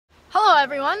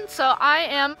everyone, so I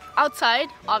am outside,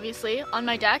 obviously, on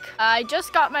my deck. I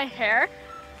just got my hair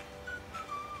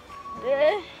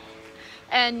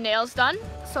and nails done.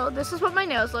 So this is what my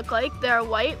nails look like. They're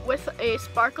white with a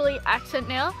sparkly accent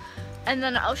nail. And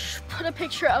then I'll put a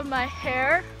picture of my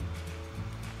hair.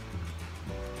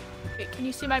 Wait, can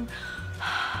you see my...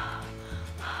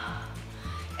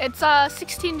 It's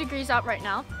 16 degrees out right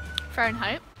now,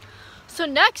 Fahrenheit. So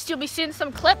next, you'll be seeing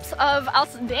some clips of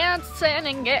us dancing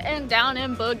and getting down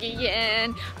and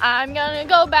boogieing. I'm gonna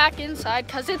go back inside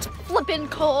because it's flipping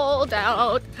cold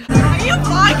out. Are you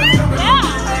vlogging? Yeah!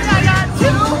 I got two.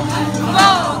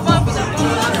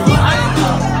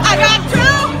 I got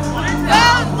two.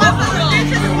 One for the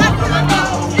bitches and one for the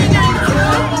bones. You got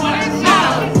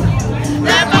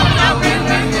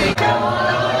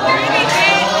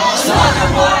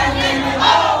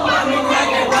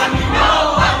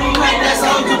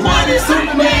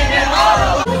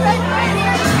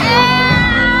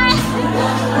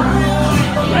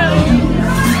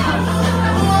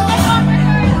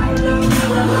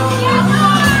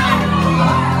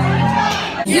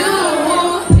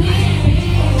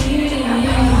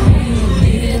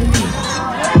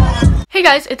Hey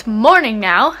guys, it's morning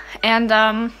now, and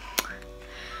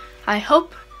I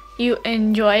hope you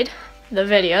enjoyed the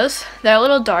videos. They're a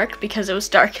little dark because it was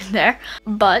dark in there,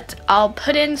 but I'll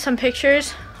put in some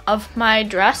pictures of my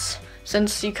dress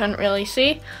since you couldn't really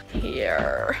see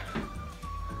here.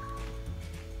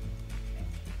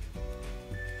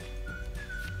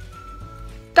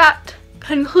 That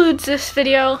concludes this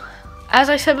video. As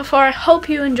I said before, I hope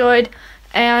you enjoyed,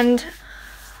 and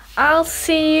I'll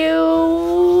see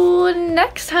you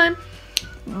next time.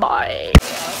 Bye.